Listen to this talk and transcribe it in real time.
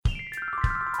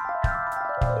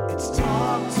Let's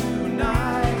talk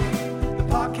tonight. The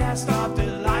podcast of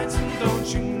delights, and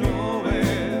don't you know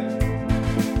it?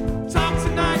 Talk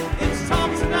tonight, it's talk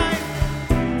tonight.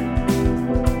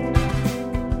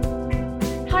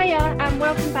 Hiya, and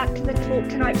welcome back to the Talk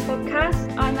Tonight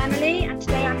podcast. I'm Emily, and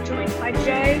today I'm joined by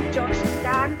Joe, Josh, and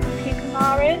Dan from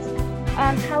Cucumaras.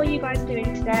 How are you guys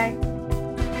doing today?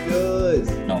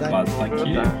 Good. Not bad, thank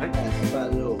you. Not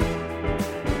bad at all.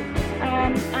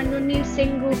 And your new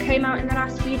single came out in the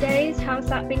last few days. How's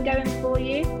that been going for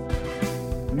you?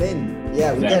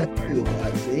 Yeah, we're getting happy with it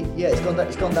actually. Yeah,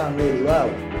 it's gone down really well.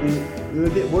 We were a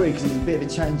bit worried because it was a bit of a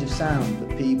change of sound,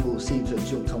 but people seem to have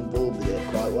jumped on board with it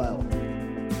quite well.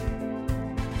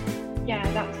 Yeah,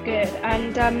 that's good.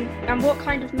 And what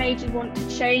kind of made you want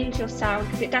to change your sound?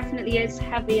 Because it definitely is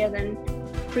heavier than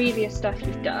previous stuff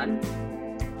you've done.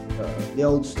 The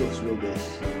old stuff's rubbish.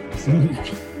 So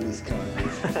it's kind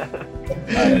of...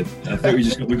 I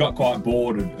think we got quite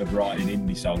bored of writing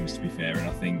indie songs, to be fair, and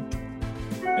I think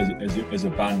as a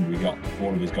band,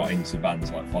 all of us got into bands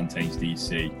like Fontaine's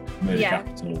DC, Murder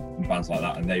Capital, and bands like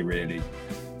that, and they really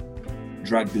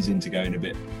dragged us into going a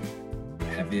bit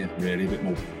heavier, really, a bit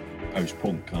more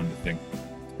post-punk kind of thing,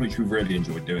 which we've really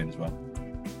enjoyed doing as well.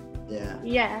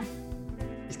 Yeah.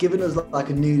 It's given us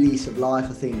like a new lease of life,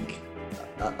 I think.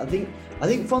 I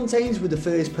think Fontaine's were the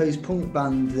first post-punk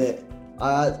band that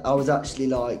I was actually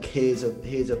like, here's a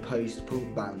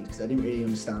post-punk band, because I didn't really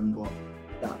understand what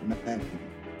that meant.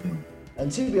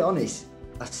 And to be honest,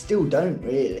 I still don't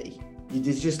really.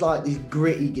 There's just like this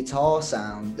gritty guitar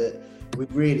sound that we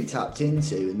really tapped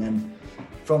into, and then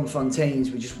from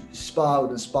Fontaine's we just spiraled,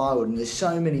 and there's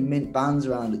so many mint bands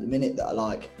around at the minute that are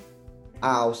like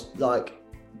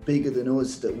bigger than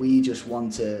us, that we just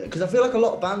want to, because I feel like a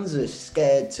lot of bands are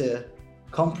scared to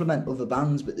compliment other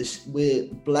bands, but we're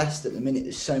blessed at the minute.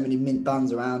 There's so many mint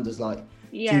bands around us, like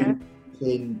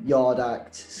Yard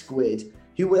Act, Squid,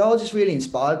 who we are just really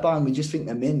inspired by, and we just think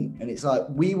they're mint. And it's like,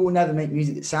 we will never make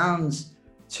music that sounds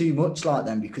too much like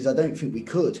them, because I don't think we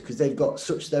could, because they've got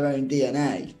such their own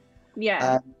DNA.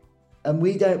 And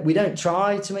we don't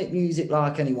try to make music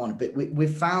like anyone, but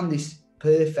we've found this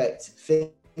perfect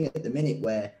thing at the minute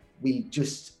where we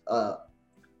just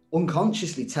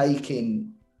unconsciously take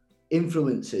in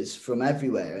influences from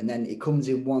everywhere, and then it comes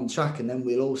in one track, and then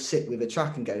we'll all sit with a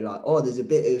track and go like, oh, there's a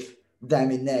bit of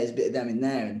them in there, there's a bit of them in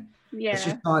there, and it's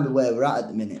just kind of where we're at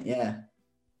the minute.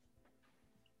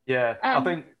 I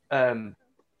think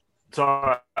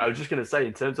sorry, I was just going to say,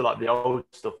 in terms of like the old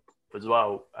stuff as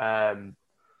well,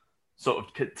 sort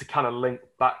of to kind of link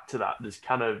back to that, there's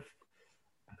kind of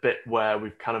bit where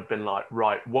we've kind of been like,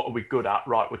 right, what are we good at?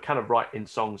 Right, we're kind of writing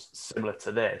songs similar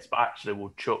to this, but actually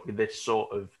we'll chuck this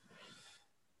sort of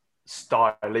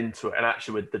style into it. And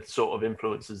actually with the sort of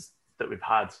influences that we've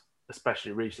had,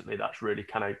 especially recently, that's really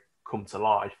kind of come to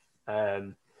life.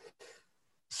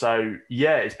 So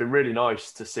yeah, it's been really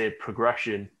nice to see a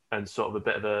progression and sort of a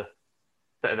bit of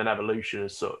an evolution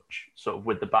as such, sort of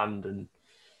with the band. And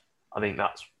I think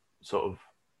that's sort of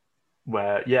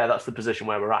where, that's the position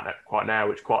where we're at quite now,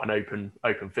 which is quite an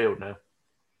open field now.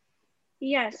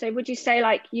 Yeah, so would you say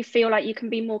like you feel like you can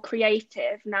be more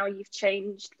creative now you've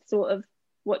changed sort of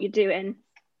what you're doing?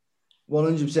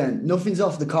 100%. Nothing's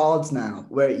off the cards now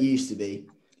where it used to be.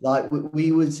 Like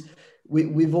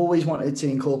we've always wanted to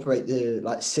incorporate the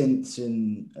like synths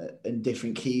and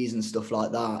different keys and stuff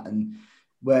like that. And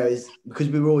whereas, because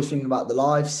we were always thinking about the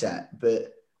live set,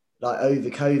 but like over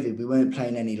COVID, we weren't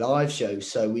playing any live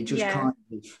shows, so we just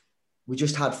we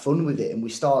just had fun with it, and we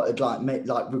started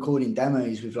like recording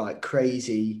demos with like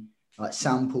crazy like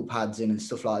sample pads in and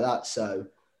stuff like that. So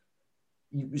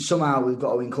somehow we've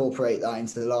got to incorporate that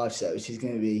into the live set, which is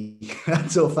going to be a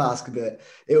tough ask, but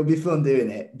it'll be fun doing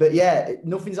it. But yeah,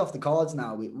 nothing's off the cards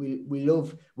now. We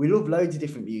love loads of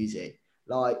different music.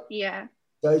 Like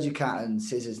Doja Cat and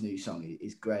SZA's new song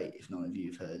is great. If none of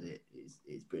you have heard it,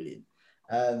 it's brilliant.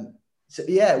 So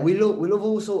yeah, we love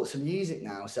all sorts of music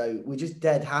now. So we're just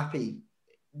dead happy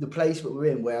the place that we're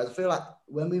in. Whereas I feel like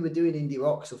when we were doing indie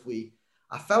rock stuff,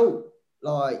 I felt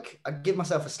like I'd give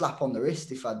myself a slap on the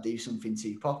wrist if I'd do something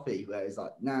too poppy. Whereas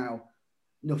like now,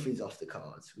 nothing's off the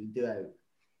cards. We do it.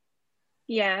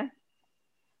 Yeah.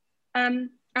 And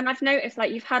I've noticed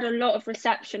like you've had a lot of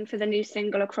reception for the new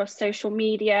single across social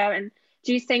media. And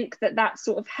do you think that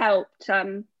sort of helped?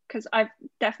 Because I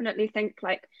definitely think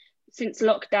like since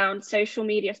lockdown, social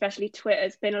media, especially Twitter,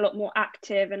 has been a lot more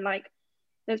active, and like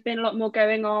there's been a lot more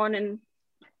going on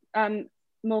and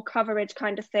more coverage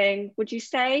kind of thing. Would you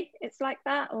say it's like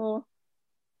that, or?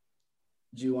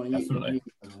 Do you want to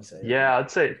use? Yeah,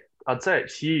 I'd say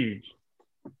it's huge.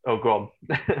 Oh, go on.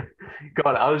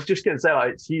 God, I was just going to say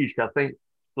like it's huge. I think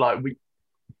like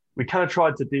we kind of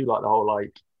tried to do like the whole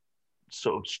like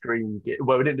sort of stream gig.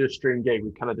 Well, we didn't do a stream gig.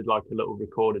 We kind of did like a little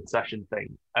recorded session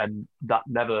thing, and that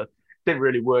never didn't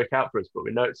really work out for us. But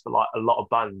we noticed for like a lot of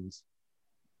bands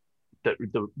that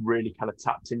really kind of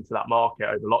tapped into that market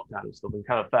over lockdown and stuff, and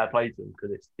kind of fair play to them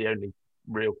because it's the only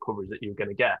real coverage that you're going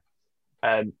to get.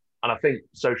 And I think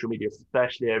social media,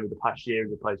 especially over the past year,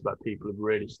 is a place where people have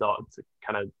really started to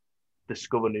kind of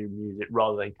discover new music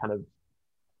rather than kind of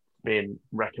being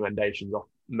recommendations off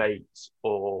mates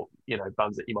or, you know,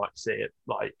 bands that you might see at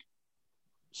like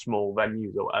small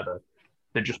venues or whatever.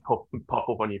 They just pop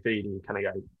up on your feed and you kind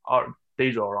of go, oh,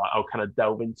 these are all right. I'll kind of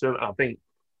delve into them. And I think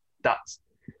that's,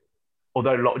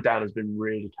 although lockdown has been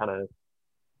really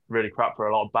crap for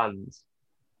a lot of bands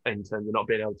in terms of not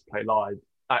being able to play live,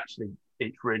 actually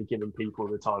it's really given people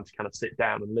the time to kind of sit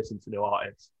down and listen to new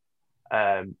artists.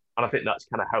 And I think that's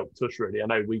kind of helped us really. I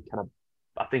know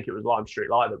I think it was Lime Street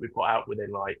Live that we put out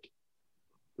within like,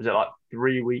 was it like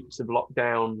 3 weeks of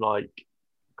lockdown, like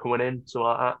coming in, something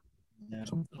like that? Yeah.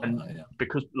 Something like And that, yeah.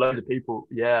 because loads of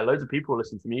people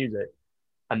listen to music,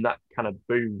 and that kind of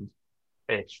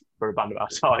boomed-ish for a band of our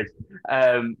size.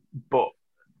 But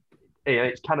yeah,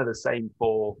 it's kind of the same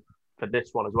for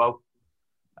this one as well.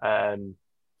 And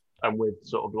with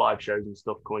sort of live shows and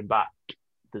stuff coming back,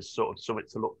 there's sort of something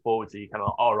to look forward to. You kind of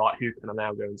like, all right, who can I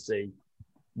now go and see?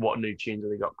 What new tunes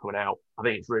have they got coming out? I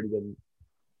think it's really been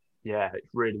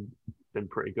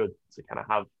pretty good to kind of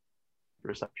have the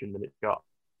reception that it's got.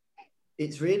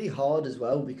 It's really hard as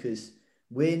well because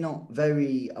we're not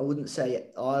very, I wouldn't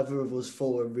say either of us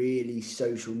for a really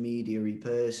social media-y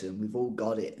person. We've all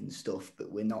got it and stuff,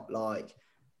 but we're not like,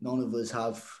 none of us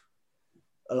have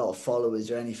a lot of followers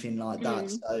or anything like that.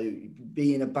 So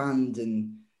being a band,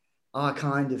 and I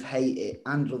kind of hate it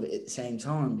and love it at the same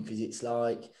time because it's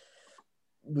like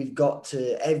we've got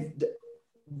to,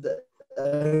 the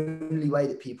only way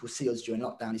that people see us during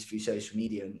lockdown is through social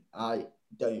media, and I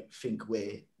don't think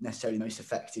we're necessarily the most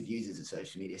effective users of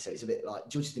social media. So it's a bit like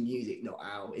judge the music, not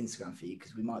our Instagram feed,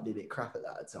 because we might be a bit crap at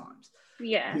that at times.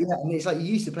 Yeah. But yeah, I mean, it's like you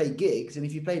used to play gigs, and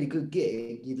if you played a good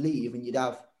gig, you'd leave and you'd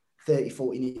have 30,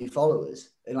 40 new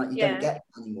followers, and like you don't get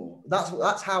that anymore.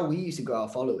 That's how we used to grow our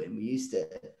following. We used to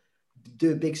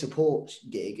do a big support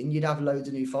gig and you'd have loads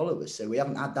of new followers. So we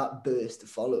haven't had that burst of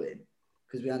following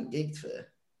because we hadn't gigged for,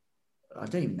 I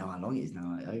don't even know how long it is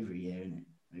now, like over a year, isn't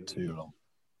it? Too long.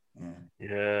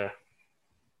 Yeah.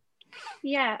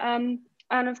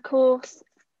 And of course,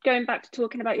 going back to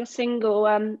talking about your single,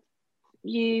 I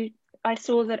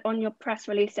saw that on your press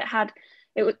release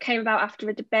it came about after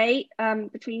a debate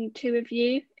between two of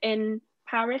you in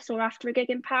Paris, or after a gig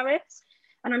in Paris,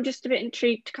 and I'm just a bit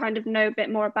intrigued to kind of know a bit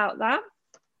more about that.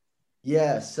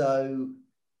 Yeah, so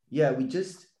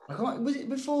was it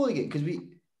before the gig? Because we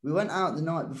went out the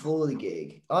night before the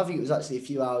gig. I think it was actually a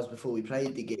few hours before we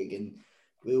played the gig, and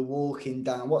we were walking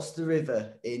down, what's the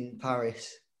river in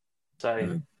Paris?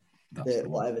 So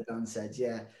Whatever Dan said,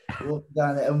 yeah. We walked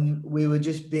down there and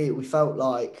we felt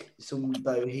like some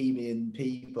bohemian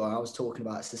people. I was talking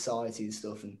about society and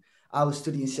stuff, and I was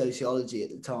studying sociology at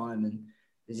the time, and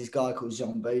there's this guy called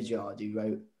Jean Baudrillard who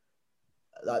wrote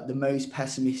like the most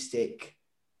pessimistic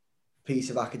piece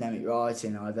of academic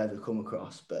writing I've ever come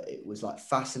across, but it was like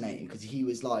fascinating because he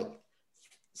was like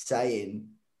saying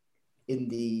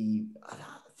in I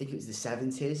think it was the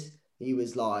 70s, he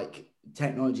was like,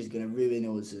 technology is going to ruin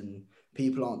us and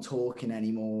people aren't talking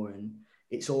anymore and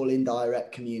it's all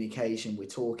indirect communication. We're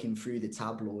talking through the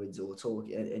tabloids or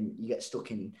talking, and you get stuck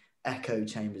in echo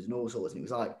chambers and all sorts. And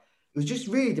it was just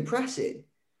really depressing.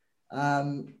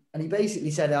 And he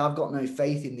basically said, I've got no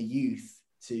faith in the youth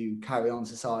to carry on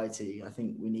society. I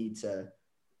think we need to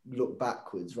look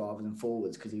backwards rather than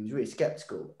forwards, because he was really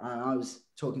skeptical. And I was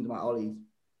talking to Ollie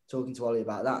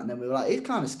about that. And then we were like, it's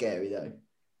kind of scary though.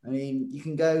 I mean, you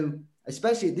can go,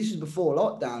 especially this was before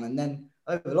lockdown, and then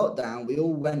over lockdown, we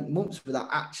all went months without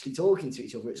actually talking to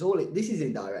each other. This is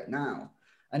indirect now.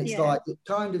 And it's like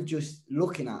kind of just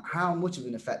looking at how much of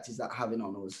an effect is that having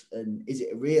on us, and is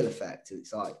it a real effect? And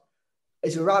it's like,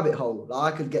 it's a rabbit hole.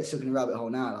 Like I could get stuck in a rabbit hole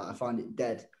now. Like I find it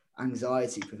dead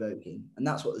anxiety provoking. And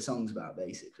that's what the song's about,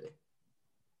 basically.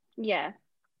 Yeah.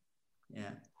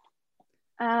 Yeah.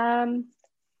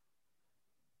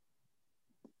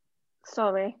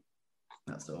 Sorry.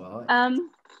 That's all right.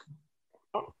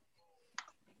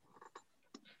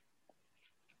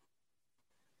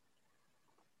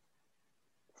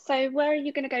 So where are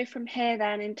you going to go from here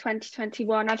then in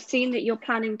 2021? I've seen that you're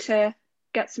planning to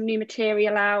get some new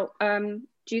material out. Do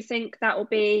you think that will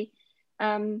be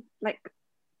carrying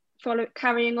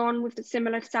on with the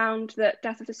similar sound that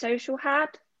Death of the Social had?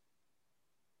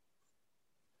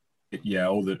 yeah,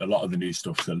 a lot of the new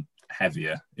stuff's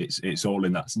heavier. It's all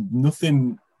in that.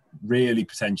 Nothing really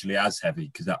potentially as heavy,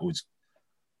 because that was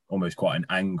almost quite an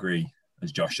angry,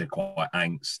 as Josh said, quite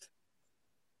angst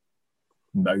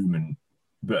moment.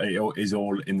 But it is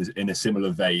all in a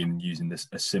similar vein, using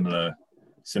a similar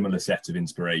set of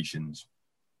inspirations.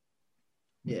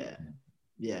 Yeah.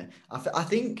 I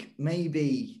think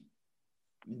maybe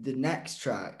the next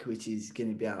track, which is going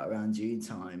to be out around June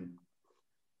time,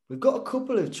 we've got a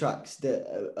couple of tracks that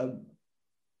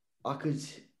I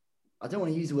don't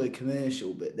want to use the word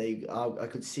commercial, but I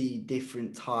could see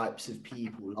different types of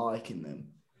people liking them.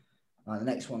 The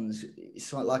next one's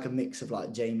it's like a mix of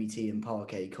like Jamie T and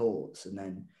Parquet Courts, and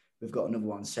then we've got another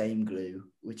one, Same Glue,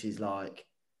 which is like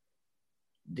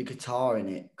the guitar in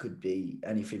it could be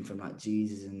anything from like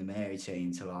Jesus and the Mary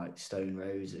Chain to like Stone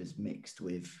Roses mixed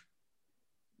with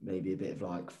maybe a bit of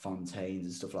like Fontaines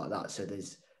and stuff like that. So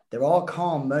there are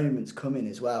calm moments coming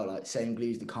as well. Like Same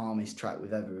Glue's the calmest track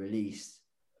we've ever released.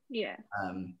 Yeah.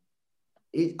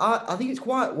 I think it's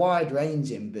quite wide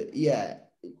ranging, but yeah,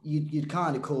 you'd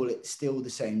kind of call it still the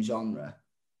same genre,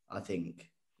 I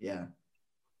think. Yeah.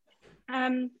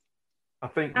 I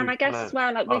think, and I guess as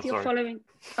well, like with your following.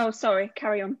 Oh, sorry,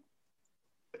 carry on.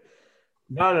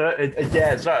 No.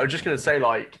 Yeah, so I was just going to say,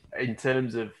 like, in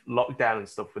terms of lockdown and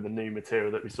stuff with the new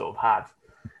material that we sort of had,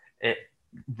 it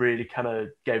really kind of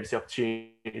gave us the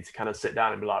opportunity to kind of sit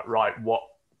down and be like, right, what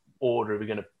order are we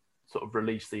going to sort of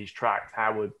release these tracks?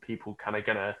 How are people kind of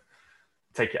going to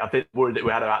take it? I think the worry that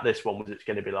we had about this one was it's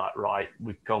going to be like, right,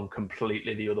 we've gone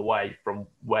completely the other way from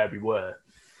where we were.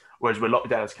 Whereas with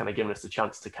lockdown, it's kind of given us the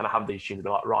chance to kind of have these tunes and be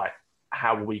like, right,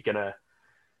 how are we going to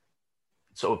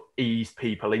sort of ease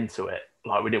people into it?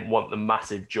 Like, we didn't want the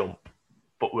massive jump,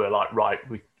 but we're like, right,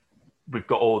 we've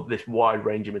got all this wide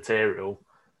range of material.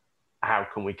 How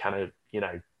can we kind of, you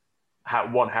know, how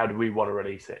do we want to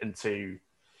release it? And two,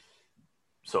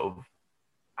 sort of,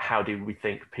 how do we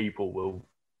think people will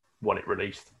want it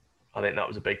released? I think that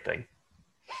was a big thing.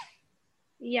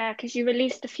 Yeah, because you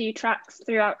released a few tracks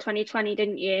throughout 2020,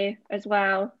 didn't you, as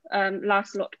well,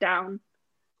 last lockdown?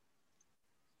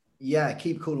 Yeah,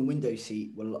 Keep Cool and Window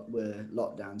Seat were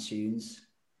lockdown tunes.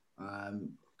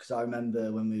 Because I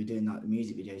remember when we were doing like the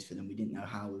music videos for them, we didn't know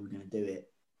how we were going to do it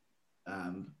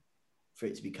for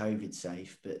it to be COVID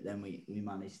safe, but then we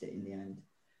managed it in the end.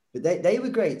 But they were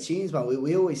great tunes, man.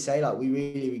 We always say, like, we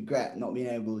really regret not being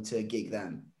able to gig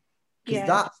them. Because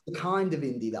that's the kind of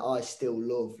indie that I still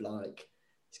love. Like,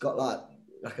 it's got like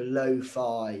a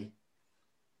lo-fi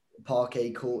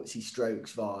Parquet Courtsy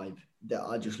Strokes vibe that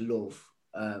I just love.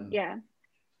 The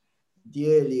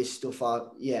earliest stuff,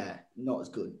 not as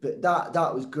good. But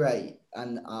that was great.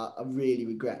 And I really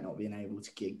regret not being able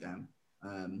to gig them.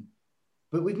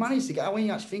 But we've managed to get, when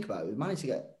you actually think about it, we've managed to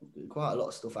get quite a lot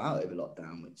of stuff out over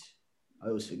lockdown, which I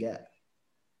always forget.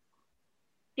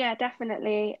 Yeah,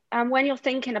 definitely. And when you're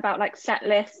thinking about like set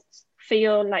lists for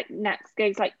your like next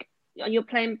gigs, like you're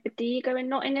playing Bedigo in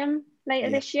Nottingham later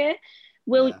this year.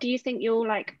 Do you think you'll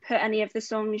like put any of the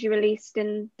songs you released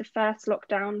in the first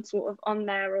lockdown sort of on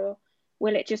there, or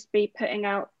will it just be putting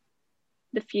out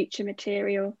the future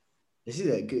material? This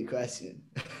is a good question.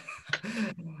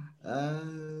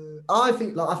 I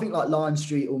think like Lime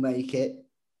Street will make it.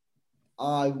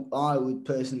 I would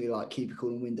personally like Keep It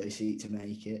Cool and Window Seat to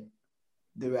make it.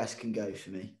 The rest can go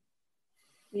for me.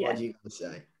 Yeah. What do you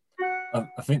say?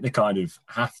 I think they kind of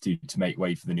have to make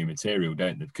way for the new material,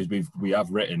 don't they? Because we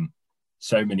have written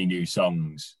so many new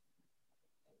songs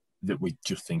that we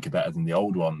just think are better than the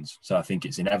old ones. So I think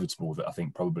it's inevitable that I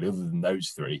think probably other than those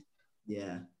three,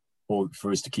 or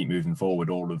for us to keep moving forward,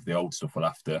 all of the old stuff will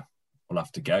have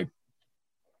to go.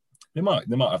 They might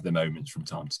have their moments from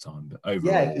time to time, but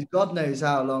overall, because God knows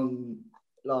how long.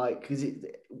 Like, because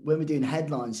when we're doing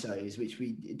headline shows, which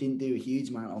we didn't do a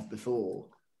huge amount of before,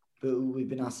 but we've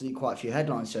been asked to do quite a few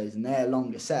headline shows, and they're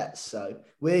longer sets. So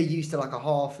we're used to like a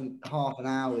half an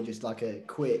hour, just like a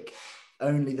quick,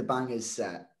 only the bangers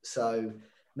set. So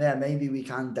yeah, maybe we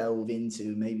can delve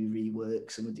into, maybe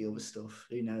rework some of the other stuff.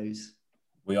 Who knows?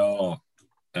 We are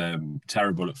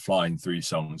terrible at flying through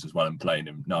songs as well and playing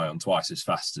them nigh on twice as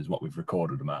fast as what we've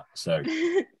recorded them at. So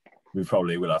we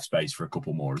probably will have space for a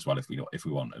couple more as well if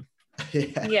we want them.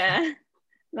 Yeah,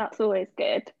 that's always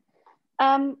good.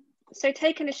 So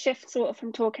taking a shift sort of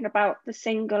from talking about the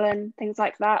single and things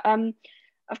like that,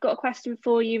 I've got a question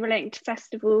for you relating to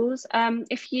festivals.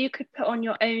 If you could put on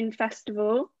your own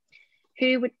festival,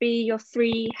 who would be your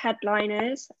 3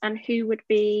 headliners and who would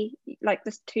be like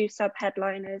the 2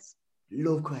 sub-headliners?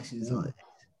 Love questions like this.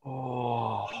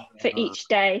 For each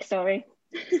day, sorry.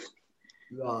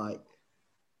 Right.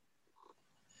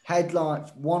 Headline.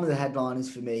 One of the headliners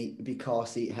for me would be Car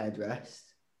Seat Headrest.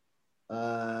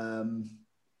 I'd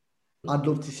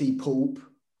love to see Pulp.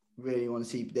 Really want to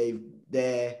see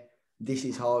their This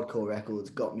Is Hardcore records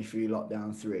got me through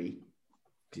lockdown 3.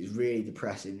 It's really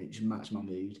depressing. It just matched my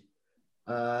mood.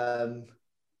 Who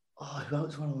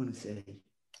else would I want to see?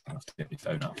 I'll have to get my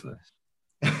phone out for this.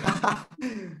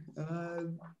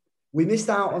 We missed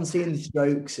out on seeing the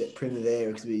Strokes at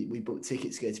Primavera because we booked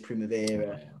tickets to go to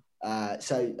Primavera.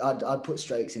 So I'd put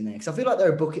Strokes in there because I feel like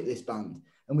they're a bucket list band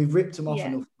and we've ripped them off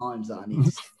enough times that I need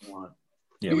to see them live.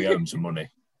 Yeah, we owe them some money.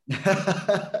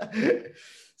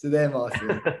 So they're my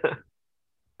three.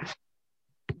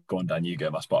 Go on, Dan, you go.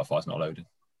 My Spotify's not loading.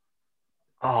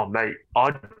 Oh, mate,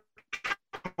 I'd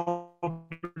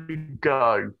probably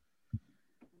go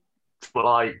for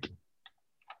like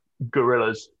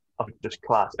Gorillas. I think just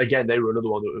class. Again, they were another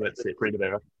one that we went to see at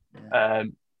Primavera. Yeah.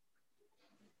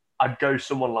 I'd go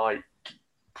someone like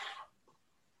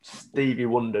Stevie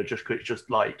Wonder, just because it's just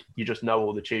like you just know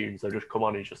all the tunes. They just come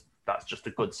on and that's just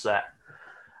a good set.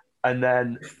 And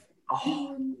then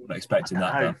I'm not expecting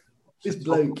that. Though. This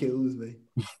bloke kills me.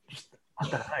 I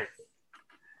don't know.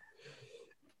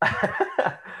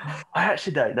 I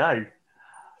actually don't know.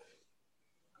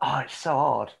 Oh, it's so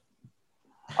hard.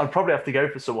 I'd probably have to go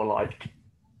for someone like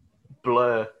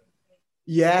Blur.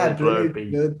 Yeah, Blur.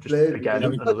 Again,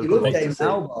 you love Damon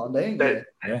Albarn, don't you?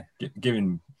 Yeah,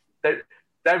 giving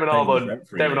Damon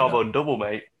Albarn double,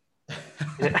 mate.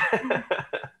 Yeah.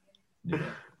 Yeah.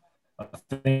 I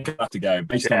think I have to go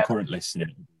based on current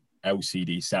listening.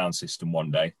 LCD sound system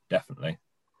one day, definitely.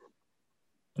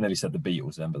 I nearly said the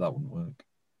Beatles then, but that wouldn't work.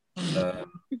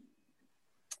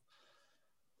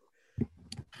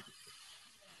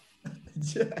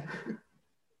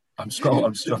 I'm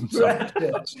scrolling.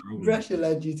 Pressure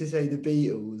led you to say the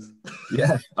Beatles.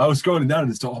 Yeah, I was scrolling down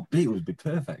and thought, Beatles would be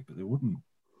perfect, but they wouldn't.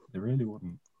 They really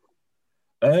wouldn't.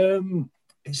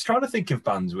 It's trying to think of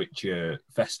bands which are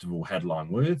festival headline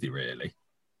worthy, really.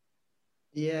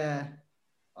 Yeah.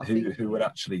 Who would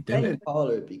actually do Tame it?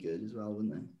 Impala would be good as well,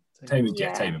 wouldn't they? Tame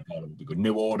Impala would be good.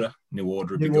 New Order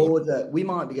would be good. New Order. We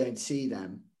might be going to see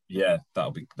them. Yeah,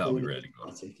 that'll be really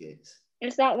good. Tickets.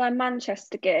 Is that their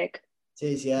Manchester gig? It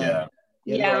is, yeah.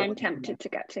 Yeah, I'm tempted to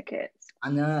get tickets. I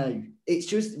know. It's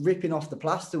just ripping off the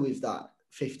plaster with that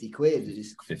 50 quid.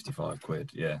 55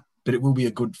 quid, yeah. But it will be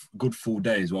a good full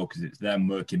day as well because it's them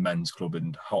working men's club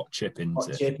and Hot Chip into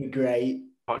Hot Chip would be great.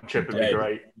 Hot Chip would be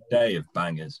great. Day of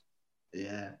bangers.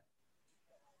 Yeah.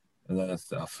 And then I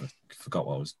forgot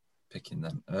what I was picking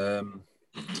then.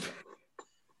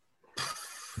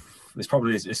 It's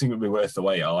isn't going to be worth the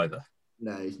wait either.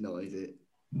 No, it's not, is it?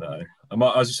 No.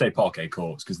 I just say Parquet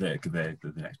Courts because they're the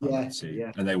next band to see.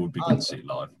 Yeah. And they would be good to see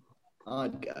live.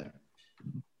 I'd go.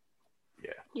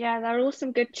 Yeah, they're all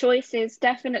some good choices.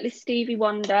 Definitely Stevie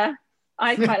Wonder.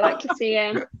 I quite like to see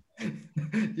him.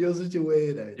 You're such a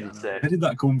weirdo, Dan. Where did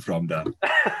that come from, Dan?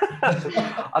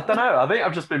 I don't know. I think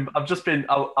I've just been.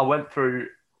 I went through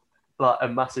like a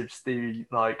massive Stevie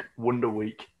Wonder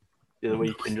week the other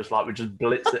week, and just we just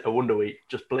blitzed it a Wonder week,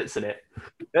 just blitzing it.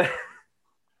 I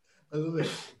love it.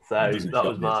 So that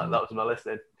was my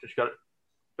listening. Just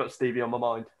got Stevie on my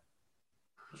mind.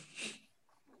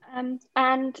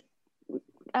 And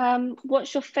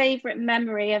what's your favourite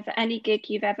memory of any gig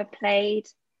you've ever played?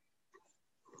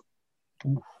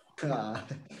 We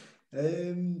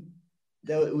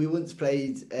once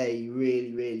played a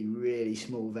really, really, really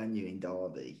small venue in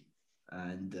Derby,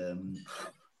 and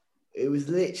it was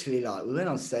literally we went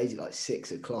on stage at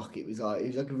 6 o'clock. It was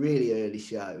like a really early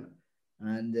show,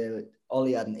 and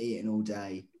Ollie hadn't eaten all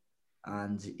day,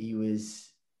 and he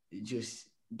was just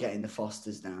getting the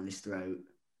Fosters down his throat,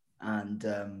 and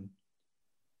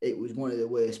it was one of the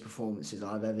worst performances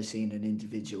I've ever seen an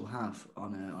individual have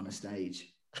on a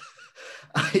stage.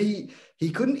 He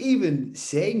couldn't even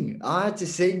sing. I had to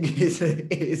sing his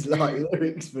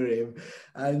lyrics for him,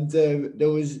 and there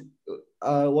was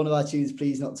one of our tunes,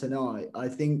 "Please Not Tonight." I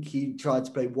think he tried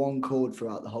to play one chord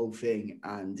throughout the whole thing,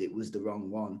 and it was the wrong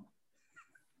one.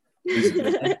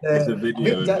 There's a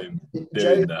video of him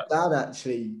doing that. Dad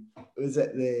actually was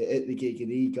at the gig,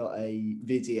 and he got a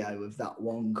video of that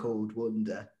one called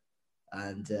 "Wonder,"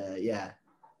 and it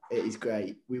is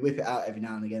great. We whip it out every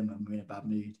now and again when we're in a bad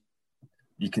mood.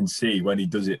 You can see when he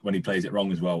plays it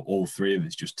wrong as well, all three of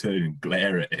us just turn and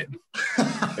glare at him.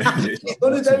 It's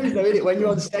one of those, though, isn't it? When you're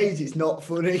on stage, it's not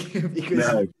funny. Because...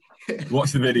 No.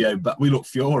 Watch the video, but we look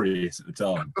furious at the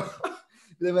time.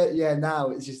 Yeah,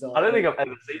 now it's just like... I don't think I've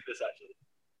ever seen this, actually.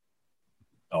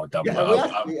 Oh, damn.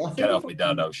 Get off me,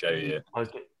 Dad. I'll show you.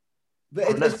 But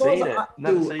I've never as far as seen it.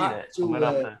 Never seen it. I'm actual gonna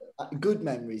have to. good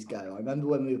memories go, I remember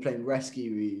when we were playing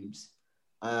Rescue Rooms,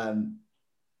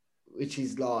 which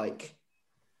is like,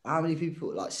 how many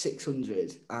people? Like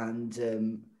 600.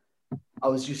 And I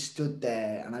was just stood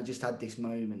there and I just had this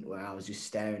moment where I was just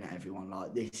staring at everyone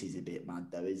like, this is a bit mad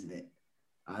though, isn't it?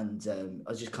 And I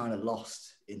was just kind of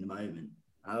lost in the moment.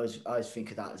 I always think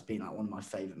of that as being like one of my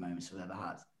favourite moments I've ever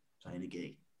had playing a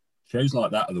gig. Shows like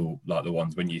that are the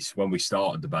ones when we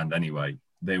started the band anyway.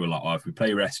 They were like, oh, if we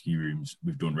play Rescue Rooms,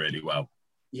 we've done really well.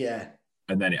 Yeah.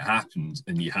 And then it happens,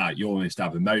 and you almost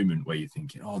have a moment where you're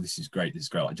thinking, oh, this is great.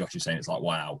 Like Josh is saying, it's like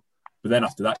wow. But then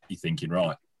after that, you're thinking,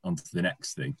 right, on to the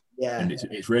next thing. Yeah. And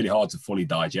it's really hard to fully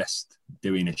digest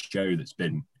doing a show that's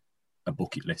been a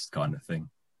bucket list kind of thing.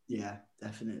 Yeah,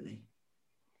 definitely.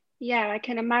 Yeah, I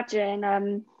can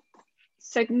imagine.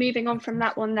 So moving on from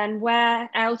that one then, where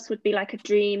else would be like a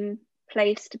dream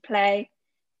place to play?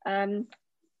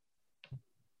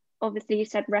 Obviously you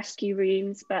said Rescue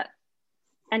Rooms, but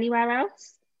anywhere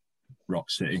else? Rock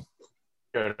City.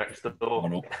 Go next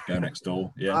door. Go next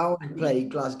door. Yeah. I want to play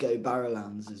Glasgow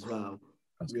Barrowlands as well.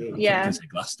 Really. Yeah. I say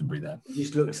Glastonbury there. It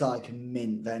just looks like a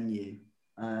mint venue.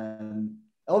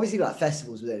 Obviously, like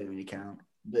festivals, they don't really count.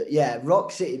 But yeah,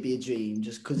 Rock City would be a dream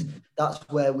just because that's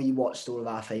where we watched all of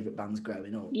our favourite bands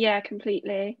growing up. Yeah,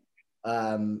 completely.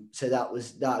 So that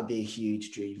would be a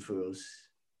huge dream for us.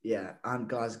 Yeah, and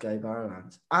Glasgow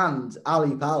Barrowlands. And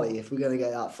Ali Pally, if we're going to go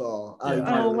that far.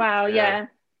 Oh, wow, yeah.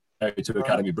 To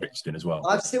Academy Brixton as well.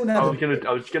 I've still never...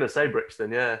 I was gonna say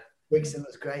Brixton, yeah. Brixton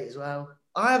looks great as well.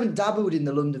 I haven't dabbled in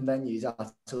the London venues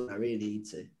at all. I really need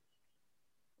to.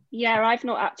 Yeah, I've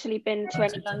not actually been to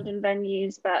any London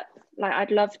venues, but like I'd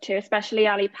love to, especially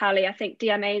Ali Pally. I think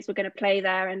DMAs were going to play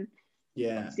there, and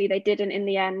obviously they didn't in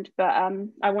the end. But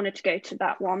I wanted to go to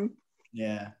that one.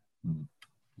 Yeah.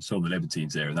 Saw the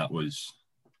Libertines there, and that was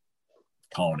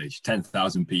carnage.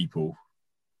 10,000 people,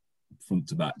 front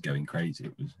to back, going crazy.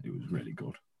 It was really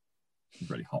good. It was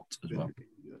really hot as well.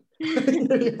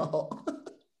 Really hot.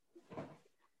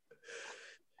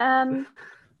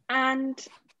 And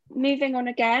moving on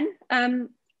again,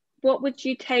 what would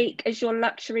you take as your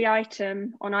luxury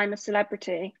item on I'm a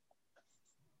Celebrity?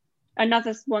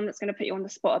 Another one that's going to put you on the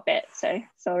spot a bit, so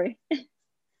sorry.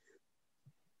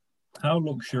 How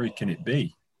luxury can it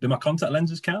be? Do my contact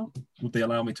lenses count? Would they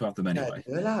allow me to have them anyway?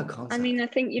 I mean, I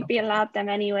think you'd be allowed them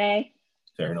anyway.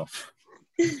 Fair enough.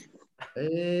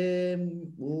 Good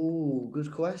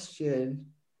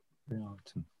question. Yeah,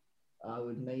 I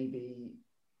would maybe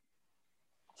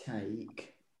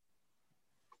take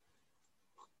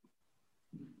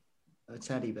a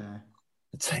teddy bear.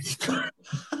 A teddy bear.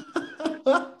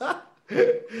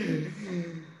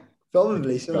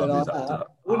 Probably something like that,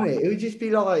 wouldn't it? It would just be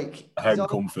like home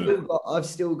comfort. I've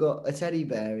still got a teddy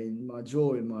bear in my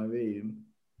drawer in my room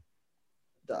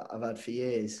that I've had for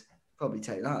years. Probably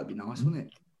take that. It'd be nice, wouldn't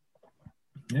it?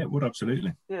 Yeah, it would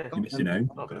absolutely. Yeah, you're missing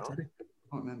home. I can't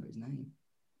remember his name,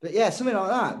 but yeah, something like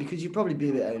that because you'd probably be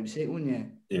a bit homesick, wouldn't you?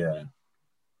 Yeah.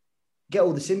 Get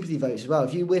all the sympathy votes as well.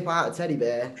 If you whip out a teddy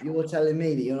bear, you're telling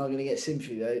me that you're not going to get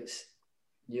sympathy votes.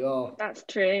 You are. That's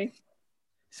true.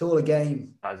 It's all a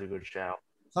game. That's a good shout.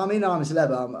 If I'm in I'm a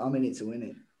Celeb, I'm in it to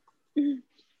win it.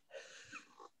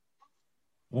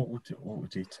 What would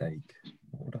he take?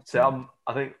 What would I take? So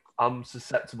I think I'm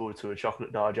susceptible to a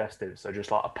chocolate digestive. So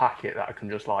just like a packet that I can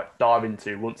just like dive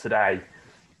into once a day,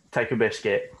 take a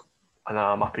biscuit, and then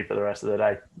I'm happy for the rest of the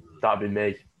day. That'd be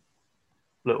me.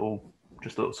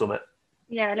 Just a little summit.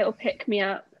 Yeah, a little pick me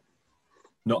up.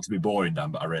 Not to be boring,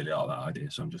 Dan, but I really like that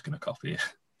idea, so I'm just going to copy it.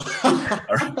 If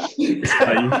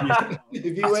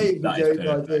you wait for Joe's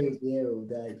idea, we'll be here all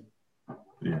day.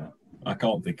 Yeah, I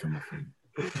can't think of nothing.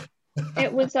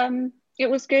 It was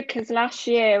good because last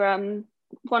year,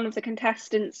 one of the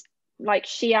contestants, like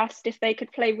she asked if they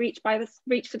could play Reach for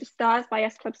the Stars by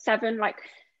S Club 7, like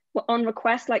on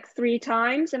request, like 3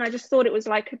 times, and I just thought it was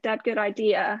like a dead good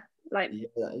idea. Like, yeah,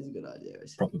 that is a good idea.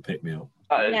 Proper pick me up.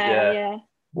 Yeah.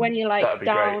 When you're like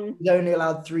down. You're only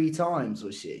allowed 3 times,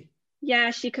 was she?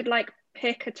 Yeah, she could like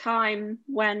pick a time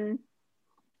when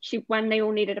they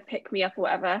all needed a pick me up or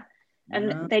whatever,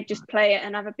 and they'd just play it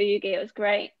and have a boogie. It was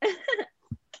great.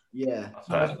 Yeah,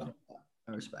 I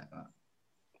respect that.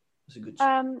 It's a good.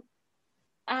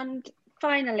 And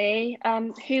finally,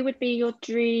 who would be your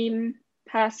dream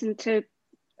person to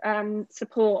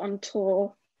support on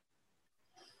tour?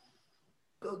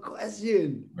 Good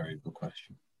question. Very good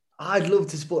question. I'd love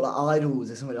to support like Idols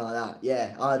or something like that.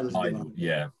 Yeah, Idols.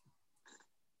 Yeah.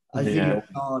 I think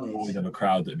always have a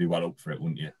crowd that'd be well up for it,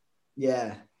 wouldn't you?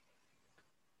 Yeah.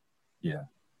 Yeah.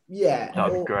 Yeah.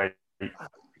 That'd be great. I'm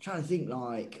trying to think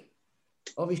like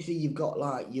obviously you've got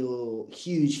like your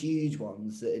huge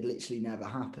ones that would literally never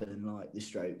happen, like the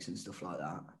Strokes and stuff like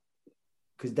that,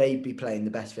 because they'd be playing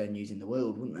the best venues in the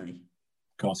world, wouldn't they?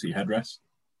 Car seat headrest.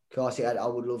 I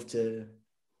would love to.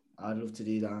 I'd love to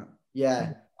do that.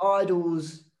 Yeah,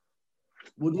 Idols.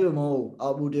 We'll do them all.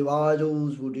 We'll do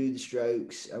Idols. We'll do the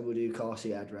Strokes, and we'll do car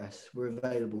seat headrest. We're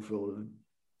available for all of them.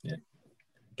 Yeah,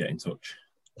 get in touch.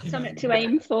 Something to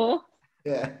aim for.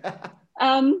 Yeah.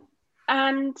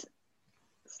 And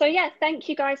so yeah, thank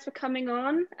you guys for coming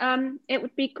on. It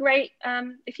would be great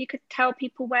if you could tell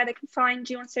people where they can find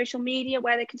you on social media,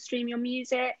 where they can stream your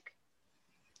music.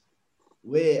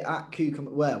 We're at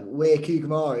we're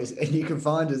Cucumaras, and you can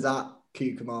find us at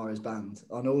Cucumaras Band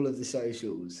on all of the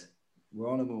socials. We're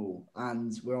on them all,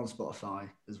 and we're on Spotify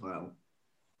as well.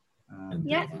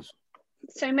 Yeah.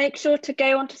 So make sure to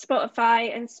go onto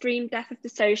Spotify and stream Death of the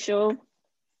Social.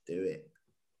 Do it.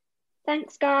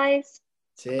 Thanks, guys.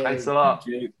 Cheers. Thanks a lot.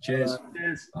 Cheers.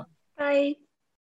 Cheers. Bye.